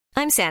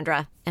I'm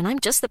Sandra, and I'm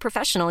just the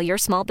professional your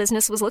small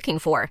business was looking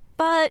for.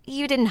 But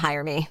you didn't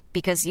hire me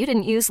because you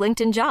didn't use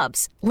LinkedIn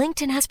Jobs.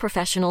 LinkedIn has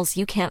professionals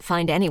you can't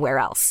find anywhere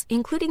else,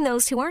 including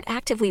those who aren't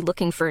actively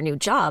looking for a new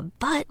job,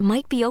 but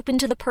might be open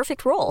to the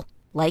perfect role,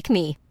 like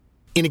me.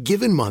 In a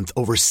given month,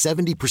 over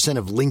 70%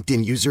 of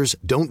LinkedIn users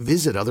don't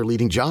visit other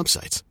leading job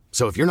sites.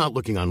 So if you're not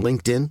looking on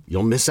LinkedIn,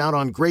 you'll miss out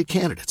on great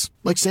candidates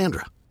like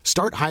Sandra.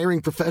 Start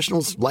hiring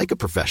professionals like a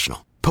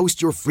professional.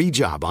 Post your free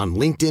job on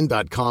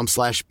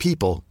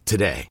linkedin.com/people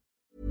today.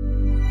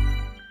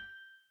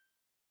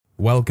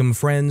 Welcome,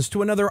 friends,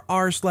 to another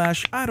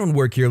rSlash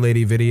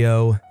IDontWorkHereLady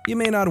video. You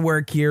may not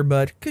work here,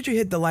 but could you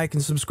hit the like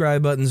and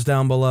subscribe buttons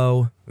down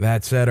below?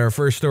 That said, our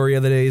first story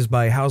of the day is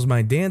by How's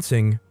My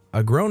Dancing?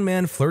 A grown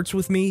man flirts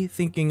with me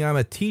thinking I'm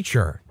a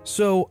teacher.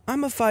 So,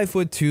 I'm a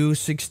 5'2",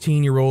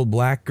 16-year-old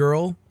black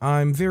girl.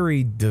 I'm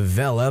very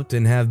developed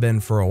and have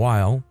been for a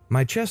while.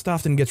 My chest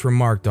often gets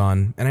remarked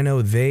on, and I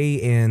know they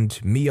and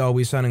me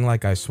always sounding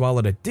like I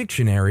swallowed a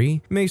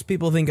dictionary makes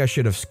people think I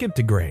should have skipped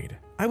a grade.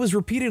 I was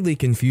repeatedly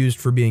confused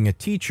for being a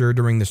teacher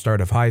during the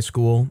start of high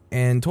school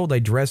and told I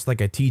dressed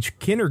like I teach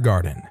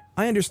kindergarten.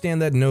 I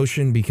understand that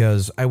notion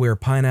because I wear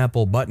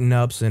pineapple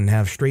button-ups and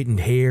have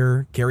straightened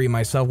hair, carry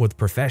myself with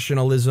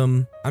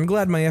professionalism. I'm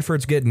glad my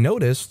efforts get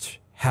noticed.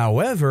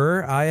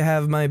 However, I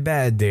have my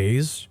bad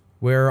days,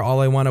 where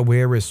all I want to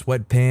wear is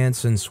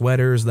sweatpants and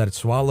sweaters that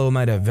swallow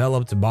my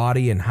developed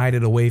body and hide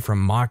it away from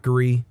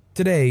mockery.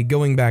 Today,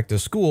 going back to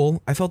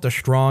school, I felt a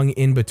strong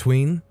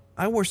in-between.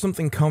 I wore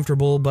something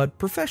comfortable but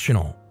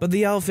professional, but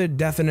the outfit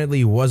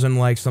definitely wasn't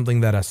like something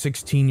that a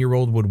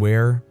 16-year-old would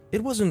wear.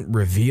 It wasn't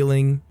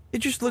revealing. It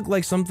just looked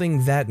like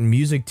something that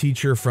music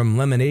teacher from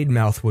Lemonade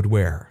Mouth would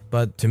wear,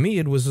 but to me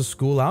it was a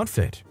school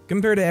outfit.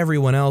 Compared to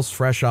everyone else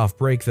fresh off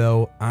break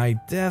though, I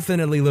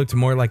definitely looked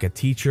more like a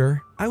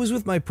teacher. I was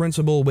with my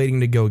principal waiting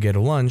to go get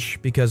lunch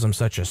because I'm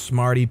such a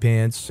smarty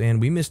pants and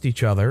we missed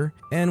each other,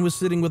 and was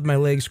sitting with my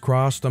legs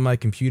crossed on my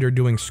computer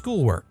doing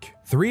schoolwork.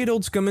 3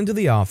 adults come into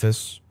the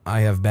office.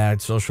 I have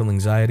bad social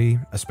anxiety,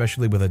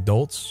 especially with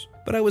adults,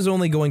 but I was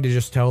only going to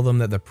just tell them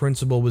that the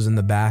principal was in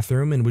the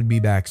bathroom and would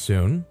be back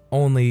soon.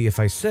 Only if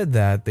I said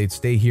that, they'd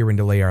stay here and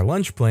delay our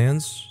lunch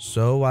plans,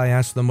 so I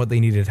asked them what they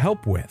needed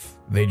help with.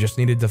 They just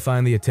needed to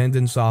find the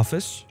attendance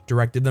office,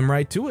 directed them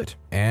right to it,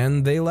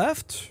 and they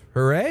left.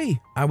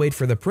 Hooray! I wait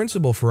for the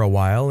principal for a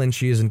while and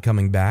she isn't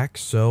coming back,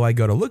 so I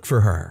go to look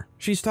for her.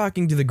 She's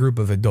talking to the group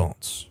of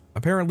adults.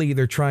 Apparently,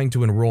 they're trying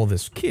to enroll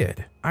this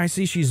kid. I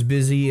see she's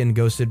busy and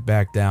go sit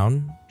back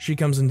down. She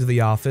comes into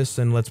the office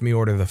and lets me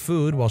order the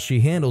food while she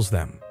handles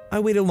them.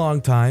 I wait a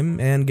long time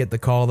and get the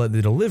call that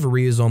the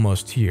delivery is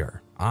almost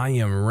here. I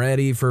am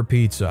ready for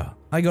pizza.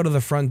 I go to the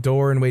front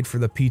door and wait for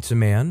the pizza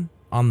man.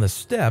 On the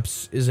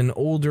steps is an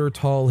older,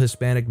 tall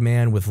Hispanic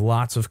man with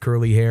lots of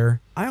curly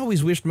hair. I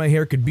always wished my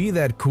hair could be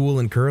that cool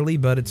and curly,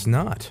 but it's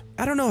not.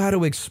 I don't know how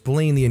to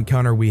explain the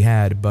encounter we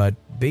had, but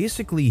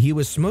basically he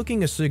was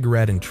smoking a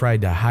cigarette and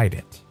tried to hide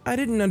it. I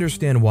didn't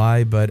understand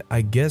why, but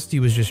I guessed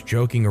he was just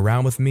joking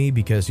around with me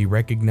because he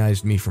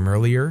recognized me from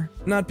earlier,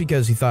 not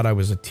because he thought I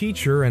was a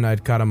teacher and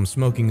I'd caught him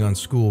smoking on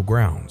school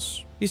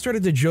grounds. He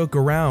started to joke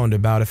around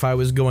about if I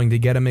was going to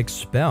get him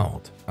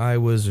expelled. I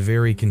was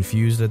very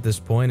confused at this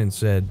point and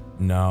said,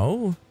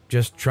 "No,"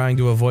 just trying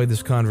to avoid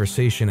this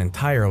conversation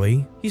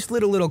entirely. He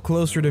slid a little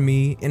closer to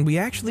me and we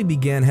actually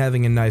began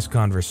having a nice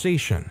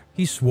conversation.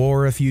 He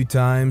swore a few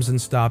times and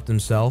stopped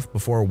himself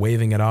before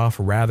waving it off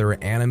rather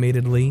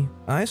animatedly.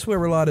 I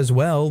swear a lot as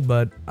well,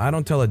 but I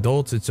don't tell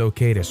adults it's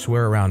okay to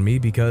swear around me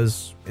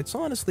because it's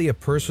honestly a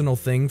personal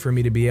thing for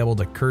me to be able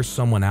to curse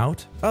someone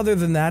out. Other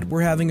than that,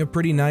 we're having a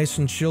pretty nice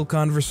and chill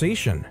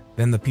conversation.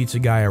 Then the pizza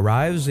guy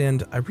arrives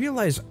and I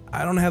realize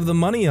I don't have the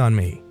money on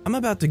me. I'm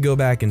about to go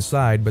back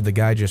inside, but the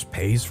guy just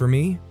pays for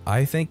me.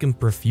 I thank him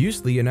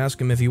profusely and ask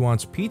him if he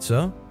wants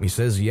pizza. He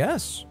says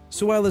yes.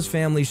 So while his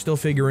family's still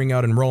figuring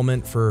out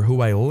enrollment for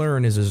who I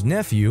learn is his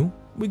nephew,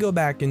 we go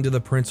back into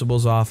the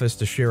principal's office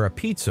to share a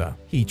pizza.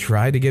 He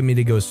tried to get me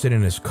to go sit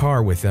in his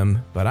car with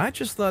him, but I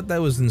just thought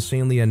that was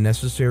insanely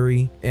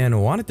unnecessary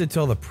and wanted to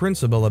tell the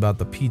principal about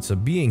the pizza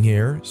being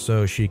here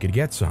so she could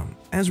get some.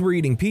 As we're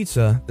eating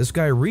pizza, this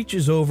guy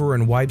reaches over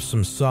and wipes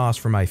some sauce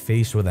from my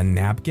face with a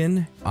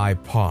napkin. I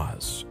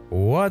pause.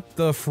 What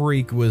the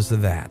freak was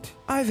that?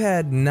 I've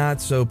had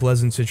not so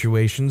pleasant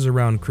situations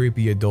around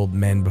creepy adult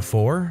men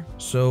before,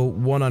 so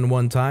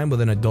one-on-one time with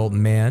an adult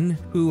man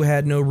who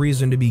had no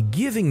reason to be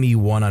giving me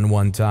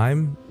one-on-one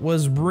time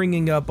was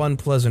bringing up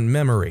unpleasant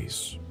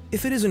memories.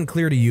 If it isn't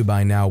clear to you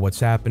by now what's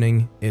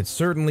happening, it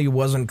certainly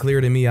wasn't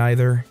clear to me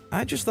either.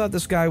 I just thought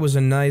this guy was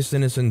a nice,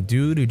 innocent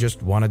dude who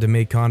just wanted to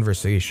make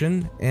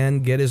conversation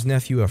and get his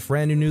nephew a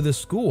friend who knew the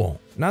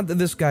school. Not that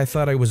this guy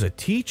thought I was a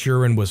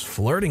teacher and was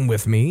flirting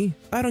with me.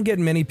 I don't get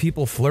many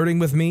people flirting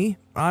with me.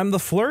 I'm the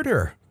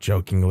flirter,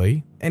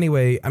 jokingly.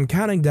 Anyway, I'm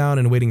counting down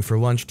and waiting for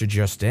lunch to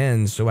just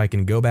end so I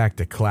can go back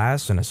to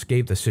class and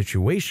escape the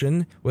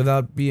situation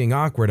without being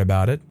awkward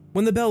about it.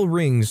 When the bell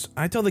rings,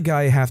 I tell the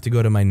guy I have to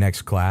go to my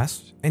next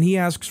class, and he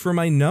asks for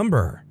my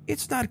number.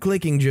 It's not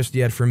clicking just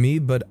yet for me,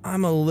 but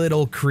I'm a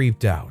little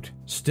creeped out.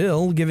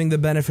 still giving the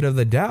benefit of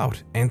the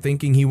doubt and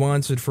thinking he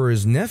wants it for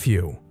his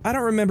nephew. I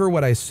don't remember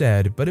what I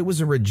said, but it was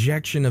a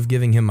rejection of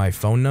giving him my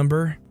phone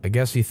number. I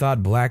guess he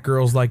thought black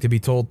girls like to be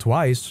told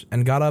twice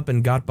and got up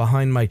and got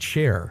behind my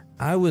chair.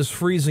 I was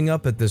freezing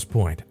up at this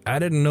point. I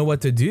didn't know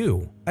what to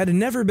do. I'd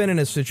never been in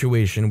a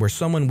situation where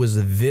someone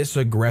was this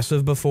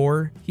aggressive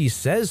before. He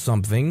says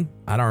something.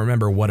 I don't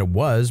remember what it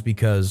was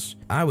because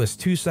I was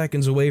 2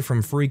 seconds away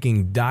from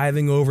freaking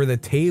diving over the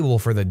table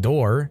for the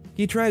door.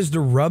 He tries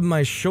to rub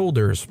my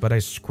shoulders, but I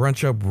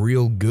scrunch up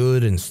real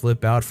good and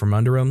slip out from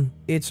under him.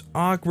 It's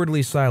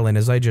awkwardly silent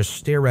as I just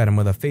stare at him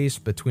with a face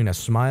between a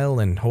smile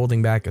and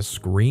holding back a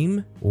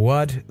scream.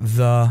 What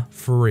the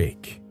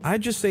freak? I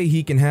just say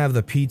he can have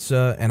the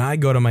pizza and I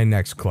go to my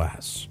next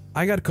class.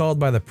 I got called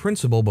by the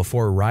principal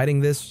before writing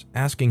this,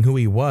 asking who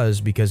he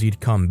was because he'd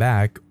come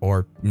back,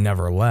 or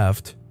never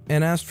left,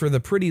 and asked for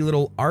the pretty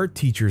little art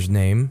teacher's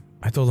name.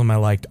 I told him I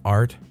liked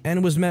art,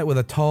 and was met with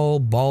a tall,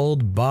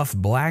 bald, buff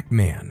black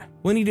man.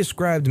 When he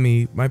described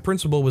me, my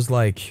principal was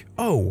like,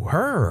 "Oh,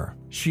 her."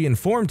 She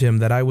informed him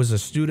that I was a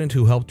student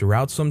who helped her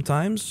out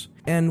sometimes,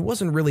 and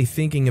wasn't really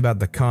thinking about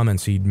the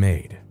comments he'd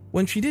made.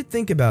 When she did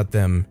think about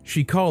them,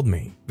 she called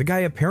me. The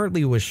guy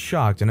apparently was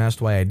shocked and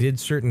asked why I did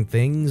certain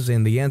things,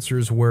 and the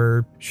answers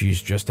were,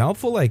 she's just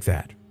helpful like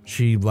that.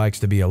 She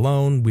likes to be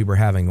alone, we were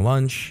having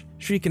lunch.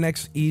 She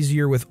connects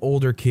easier with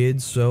older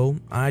kids, so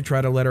I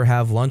try to let her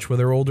have lunch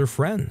with her older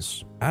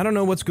friends. I don't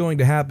know what's going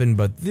to happen,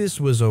 but this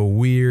was a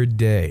weird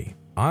day.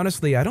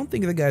 Honestly, I don't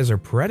think the guy's a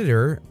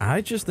predator.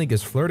 I just think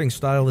his flirting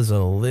style is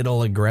a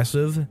little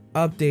aggressive.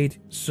 Update,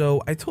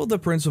 so I told the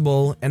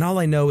principal, and all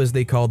I know is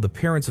they called the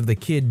parents of the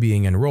kid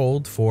being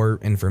enrolled for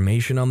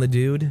information on the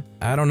dude.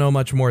 I don't know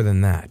much more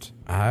than that.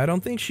 I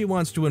don't think she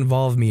wants to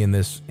involve me in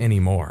this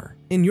anymore.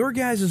 In your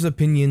guys'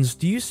 opinions,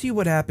 do you see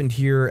what happened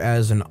here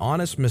as an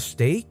honest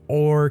mistake?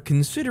 Or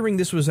considering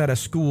this was at a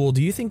school,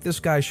 do you think this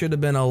guy should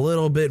have been a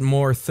little bit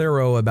more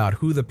thorough about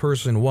who the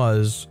person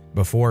was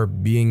before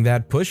being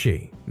that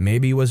pushy?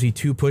 Maybe was he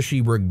too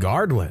pushy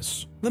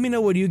regardless? Let me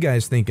know what you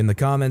guys think in the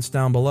comments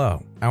down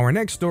below. Our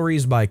next story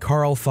is by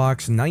Carl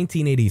Fox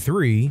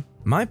 1983.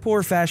 My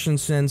poor fashion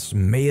sense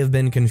may have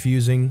been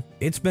confusing.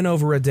 It's been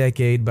over a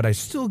decade, but I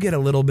still get a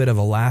little bit of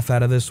a laugh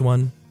out of this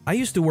one. I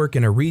used to work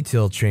in a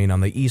retail chain on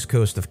the east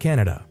coast of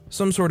Canada,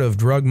 some sort of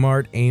drug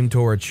mart aimed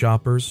toward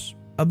shoppers.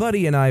 A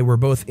buddy and I were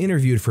both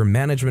interviewed for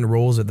management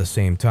roles at the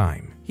same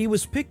time. He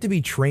was picked to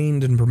be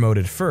trained and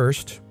promoted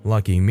first,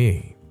 lucky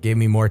me. Gave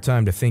me more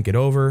time to think it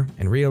over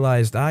and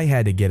realized I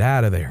had to get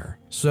out of there.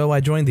 So I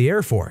joined the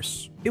Air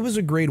Force. It was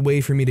a great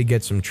way for me to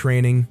get some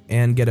training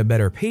and get a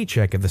better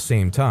paycheck at the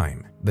same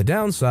time. The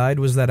downside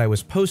was that I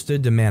was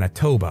posted to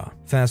Manitoba.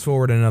 Fast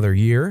forward another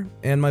year,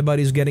 and my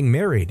buddy's getting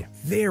married.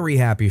 Very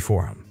happy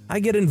for him. I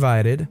get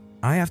invited.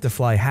 I have to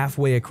fly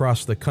halfway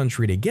across the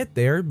country to get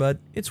there, but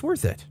it's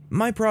worth it.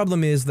 My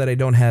problem is that I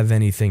don't have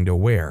anything to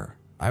wear.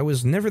 I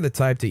was never the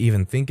type to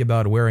even think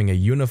about wearing a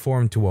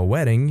uniform to a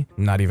wedding,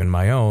 not even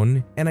my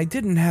own, and I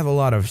didn't have a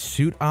lot of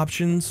suit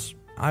options.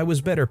 I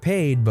was better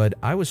paid, but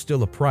I was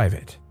still a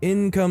private.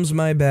 In comes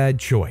my bad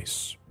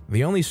choice.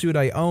 The only suit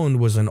I owned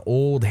was an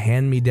old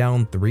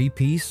hand-me-down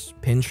 3-piece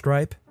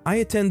pinstripe. I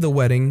attend the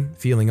wedding,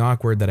 feeling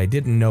awkward that I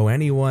didn't know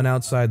anyone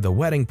outside the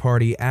wedding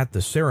party at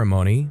the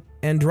ceremony,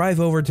 and drive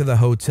over to the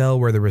hotel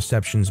where the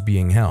reception's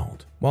being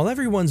held. While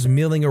everyone's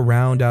milling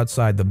around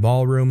outside the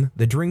ballroom,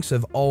 the drinks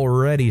have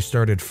already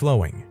started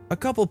flowing. A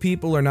couple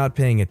people are not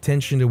paying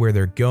attention to where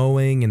they're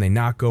going and they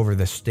knock over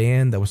the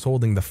stand that was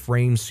holding the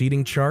frame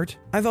seating chart.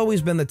 I've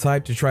always been the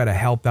type to try to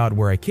help out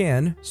where I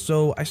can,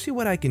 so I see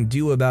what I can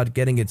do about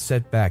getting it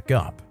set back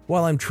up.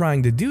 While I'm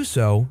trying to do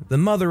so, the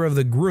mother of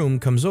the groom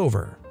comes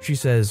over. She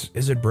says,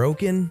 "Is it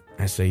broken?"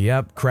 I say,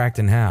 "Yep, cracked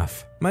in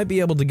half. Might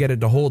be able to get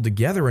it to hold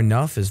together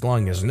enough as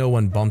long as no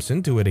one bumps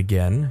into it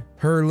again."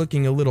 Her,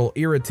 looking a little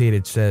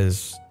irritated,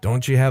 says,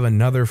 "Don't you have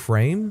another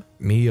frame?"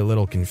 Me, a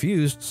little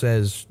confused,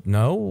 says,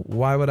 "No,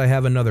 why would I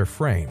have another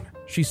frame?"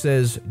 She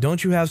says,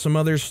 "Don't you have some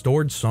others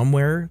stored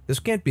somewhere? This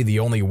can't be the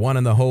only one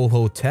in the whole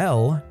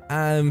hotel."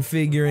 I'm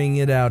figuring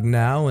it out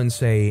now and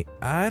say,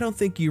 "I don't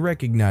think you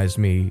recognize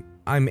me.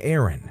 I'm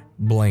Aaron."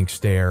 Blank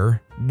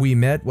stare. "We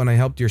met when I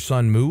helped your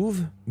son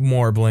move?"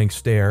 More blank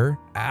stare.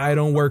 "I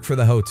don't work for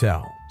the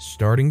hotel."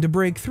 Starting to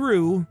break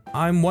through.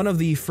 "I'm one of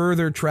the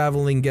further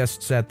traveling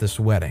guests at this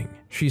wedding."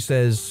 She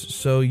says,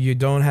 "So you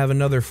don't have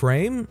another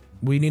frame?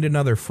 We need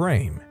another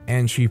frame."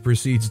 And she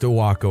proceeds to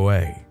walk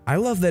away. I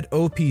love that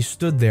OP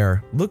stood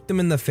there, looked them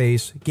in the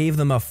face, gave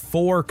them a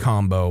 4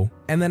 combo,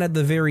 and then at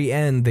the very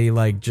end they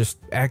just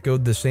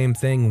echoed the same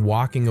thing,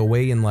 walking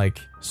away in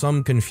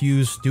some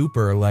confused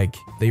stupor, like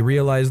they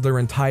realized their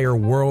entire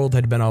world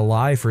had been a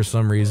lie for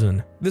some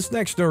reason. This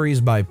next story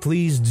is by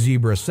Pleased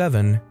Zebra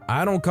 7.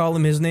 I don't call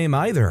him his name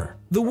either.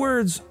 The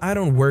words "I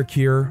don't work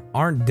here"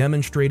 aren't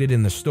demonstrated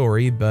in the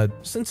story, but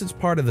since it's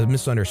part of the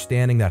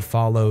misunderstanding that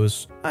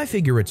follows, I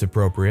figure it's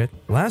appropriate.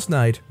 Last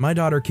night, my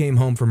daughter came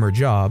home from her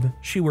job.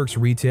 She works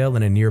retail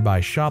in a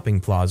nearby shopping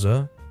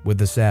plaza. with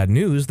the sad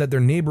news that their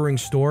neighboring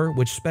store,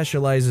 which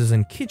specializes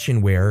in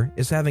kitchenware,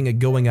 is having a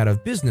going out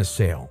of business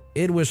sale.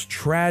 It was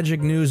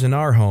tragic news in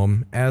our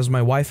home, as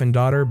my wife and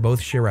daughter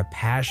both share a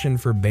passion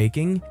for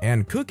baking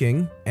and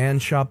cooking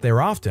and shop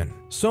there often.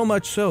 So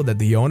much so that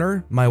the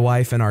owner, my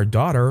wife, and our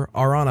daughter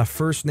are on a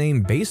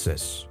first-name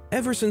basis.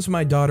 Ever since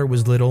my daughter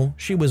was little,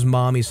 she was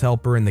mommy's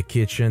helper in the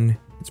kitchen.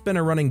 It's been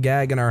a running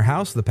gag in our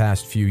house the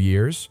past few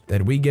years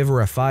that we give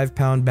her a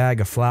 5-pound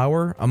bag of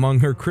flour among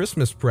her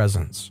Christmas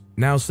presents.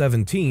 Now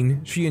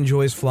 17, she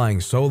enjoys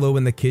flying solo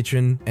in the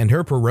kitchen, and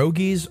her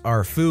pierogies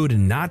are food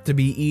not to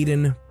be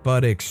eaten,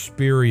 but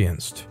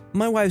experienced.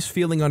 My wife's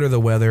feeling under the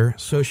weather,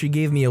 so she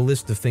gave me a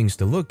list of things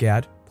to look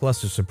at,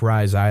 plus a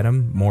surprise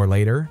item, more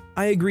later.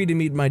 I agreed to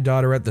meet my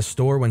daughter at the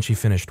store when she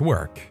finished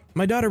work.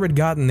 My daughter had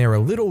gotten there a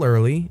little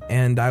early,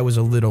 and I was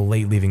a little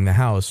late leaving the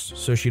house,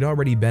 so she'd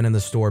already been in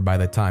the store by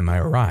the time I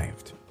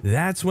arrived.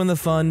 That's when the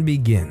fun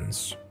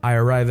begins. I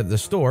arrive at the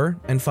store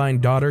and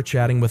find daughter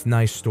chatting with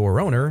nice store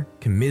owner,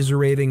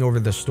 commiserating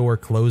over the store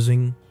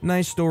closing.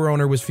 Nice store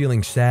owner was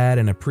feeling sad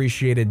and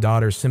appreciated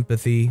daughter's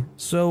sympathy,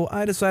 so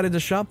I decided to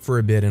shop for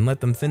a bit and let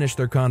them finish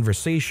their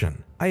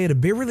conversation. I had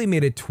barely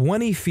made it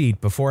 20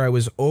 feet before I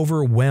was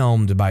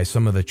overwhelmed by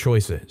some of the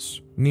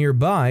choices.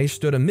 Nearby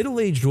stood a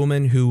middle-aged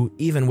woman who,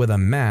 even with a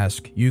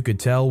mask, you could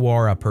tell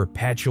wore a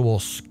perpetual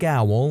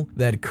scowl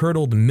that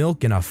curdled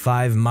milk in a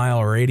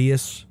 5-mile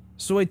radius.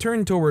 So I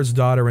turned towards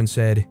daughter and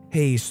said,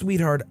 "Hey,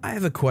 sweetheart, I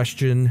have a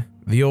question."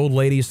 The old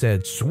lady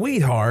said,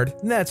 "Sweetheart?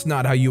 That's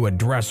not how you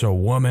address a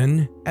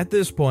woman." At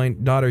this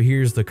point, daughter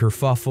hears the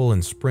kerfuffle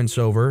and sprints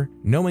over,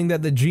 knowing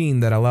that the gene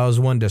that allows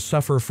one to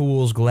suffer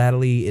fools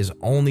gladly is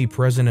only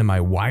present in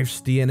my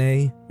wife's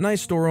DNA.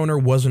 Nice store owner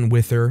wasn't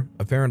with her,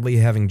 apparently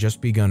having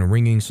just begun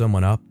ringing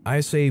someone up.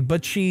 I say,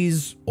 "But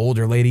she's..."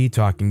 Older lady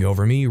talking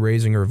over me,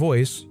 raising her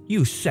voice,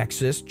 "You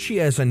sexist, she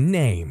has a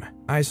name."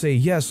 I say,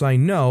 "Yes, I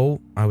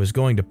know." I was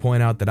going to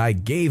point out that I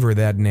gave her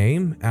that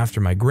name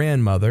after my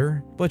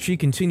grandmother, but she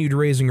continued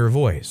raising her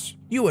voice.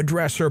 "You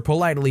address her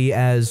politely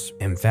as,"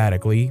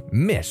 emphatically,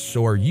 "Miss,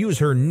 or use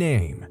her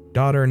name."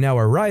 Daughter, now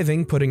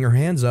arriving, putting her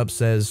hands up,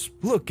 says,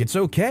 "Look, it's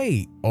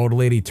okay." Old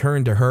lady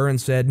turned to her and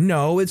said,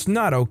 "No, it's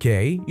not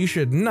okay. You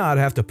should not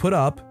have to put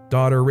up."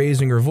 Daughter,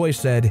 raising her voice,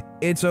 said,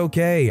 "It's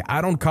okay.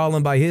 I don't call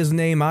him by his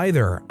name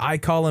either. I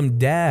call him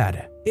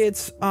Dad."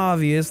 It's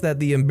obvious that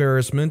the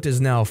embarrassment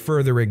is now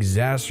further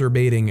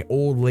exacerbating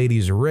old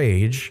lady's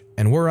rage,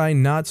 and were I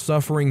not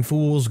suffering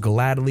fools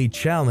gladly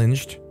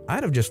challenged,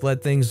 I'd have just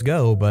let things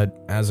go, but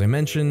as I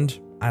mentioned,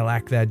 I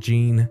lack that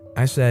gene.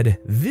 I said,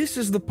 "This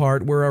is the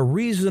part where a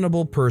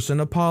reasonable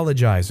person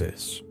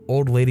apologizes."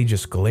 Old lady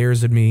just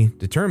glares at me,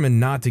 determined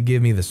not to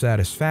give me the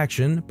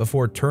satisfaction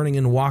before turning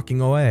and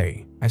walking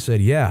away. I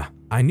said, "Yeah,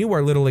 I knew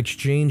our little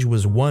exchange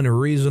was one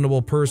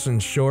reasonable person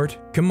short.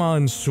 Come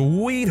on,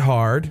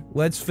 sweetheart,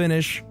 let's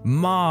finish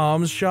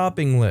Mom's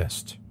shopping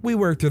list." We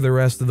worked through the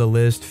rest of the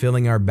list,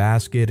 filling our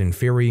basket and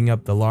ferrying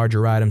up the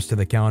larger items to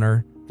the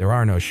counter. There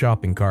are no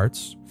shopping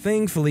carts.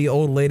 Thankfully,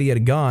 old lady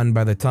had gone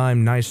by the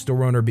time nice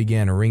store owner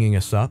began ringing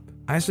us up.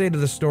 I say to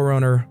the store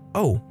owner,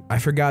 "Oh, I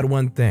forgot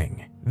one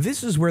thing."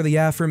 This is where the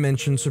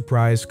aforementioned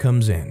surprise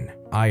comes in.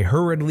 I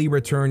hurriedly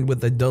returned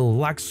with a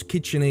deluxe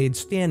KitchenAid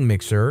stand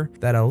mixer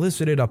that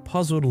elicited a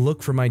puzzled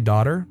look from my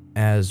daughter,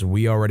 as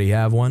we already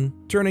have one.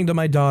 Turning to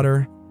my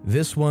daughter,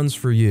 "This one's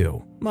for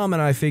you. Mom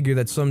and I figure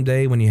that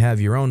someday when you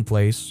have your own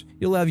place,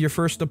 you'll have your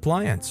first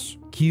appliance."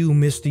 Cue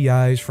misty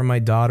eyes from my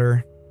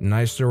daughter.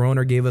 Nice store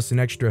owner gave us an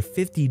extra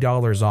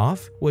 $50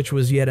 off, which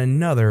was yet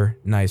another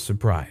nice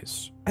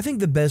surprise. I think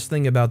the best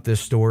thing about this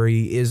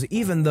story is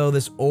even though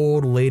this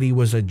old lady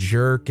was a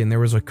jerk and there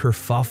was a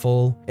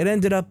kerfuffle, it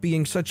ended up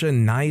being such a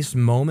nice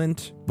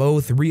moment,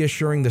 both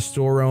reassuring the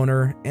store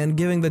owner and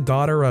giving the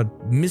daughter a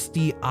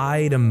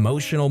misty-eyed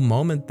emotional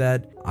moment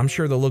that I'm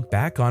sure they'll look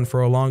back on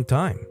for a long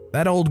time.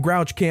 That old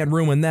grouch can't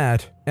ruin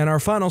that. And our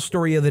final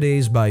story of the day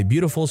is by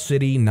Beautiful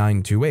City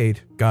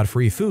 928, got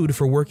free food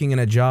for working in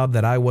a job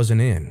that I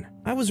wasn't in.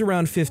 I was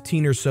around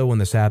 15 or so when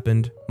this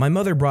happened. My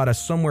mother brought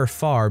us somewhere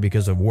far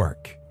because of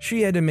work.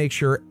 She had to make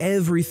sure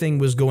everything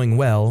was going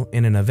well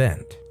in an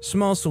event.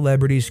 Small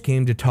celebrities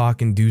came to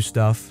talk and do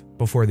stuff.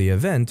 Before the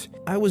event,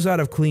 I was out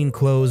of clean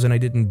clothes and I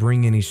didn't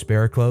bring any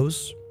spare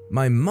clothes.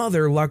 My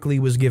mother luckily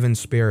was given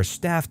spare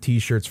staff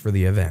t-shirts for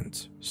the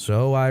event,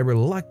 so I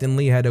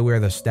reluctantly had to wear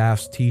the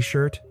staff's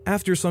t-shirt.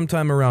 After some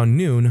time around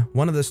noon,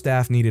 one of the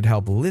staff needed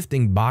help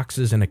lifting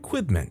boxes and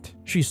equipment.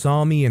 She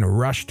saw me and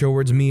rushed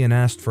towards me and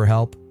asked for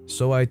help.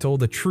 So I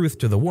told the truth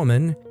to the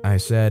woman. I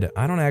said,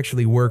 "I don't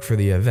actually work for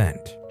the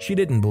event." She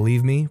didn't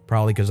believe me,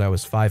 probably because I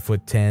was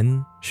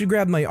 5'10". She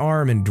grabbed my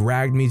arm and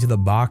dragged me to the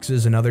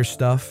boxes and other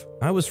stuff.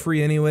 I was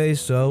free anyway,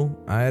 so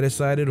I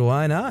decided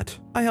why not.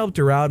 I helped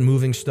her out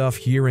moving stuff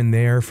here and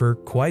there for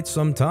quite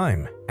some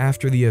time.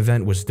 After the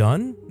event was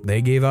done,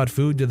 they gave out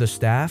food to the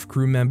staff,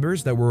 crew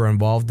members that were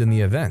involved in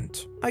the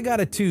event. I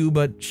got it too,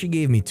 but she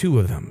gave me 2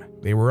 of them.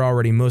 They were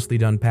already mostly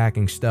done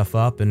packing stuff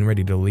up and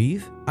ready to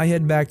leave. I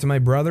head back to my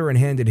brother and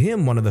handed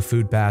him one of the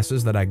food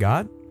passes that I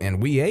got,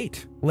 and we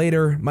ate.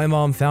 Later, my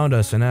mom found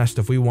us and asked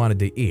if we wanted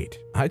to eat.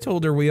 I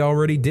told her we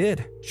already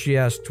did. She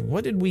asked,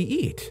 what did we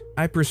eat?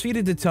 I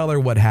proceeded to tell her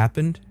what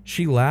happened.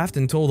 She laughed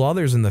and told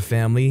others in the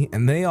family,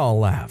 and they all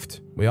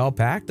laughed. We all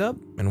packed up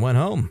and went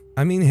home.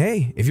 I mean,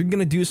 hey, if you're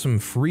gonna do some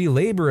free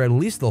labor, at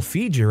least they'll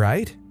feed you,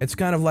 right? It's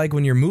kind of like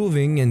when you're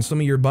moving and some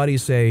of your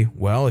buddies say,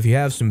 well, if you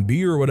have some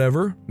beer or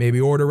whatever,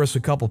 maybe order us a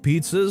couple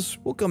pizzas,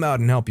 we'll come out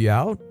and help you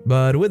out.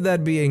 But with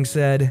that being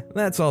said,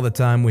 that's all the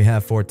time we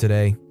have for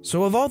today.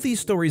 So of all these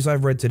stories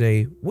I've read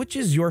today, which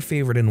is your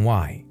favorite and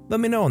why? Let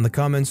me know in the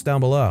comments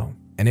down below.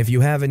 And if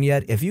you haven't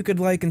yet, if you could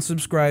like and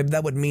subscribe,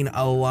 that would mean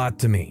a lot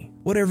to me.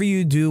 Whatever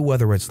you do,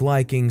 whether it's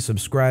liking,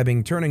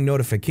 subscribing, turning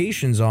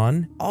notifications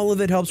on, all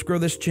of it helps grow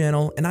this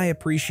channel, and I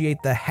appreciate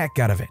the heck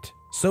out of it.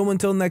 So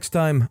until next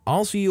time,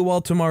 I'll see you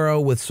all tomorrow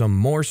with some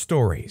more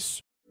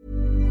stories.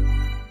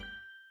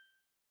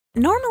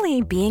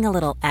 Normally, being a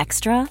little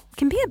extra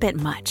can be a bit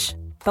much,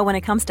 but when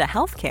it comes to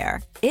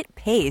healthcare, it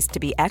pays to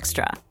be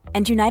extra.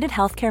 And United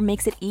Healthcare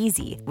makes it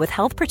easy with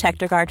Health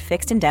Protector Guard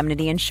fixed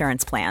indemnity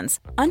insurance plans.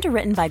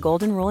 Underwritten by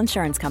Golden Rule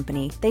Insurance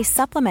Company, they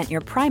supplement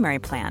your primary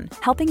plan,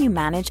 helping you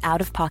manage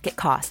out-of-pocket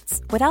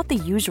costs without the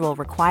usual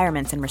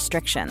requirements and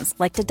restrictions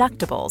like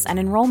deductibles and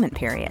enrollment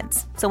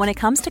periods. So when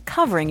it comes to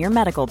covering your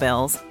medical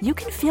bills, you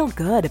can feel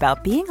good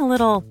about being a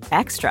little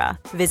extra.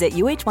 Visit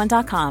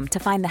uh1.com to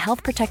find the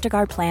Health Protector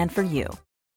Guard plan for you.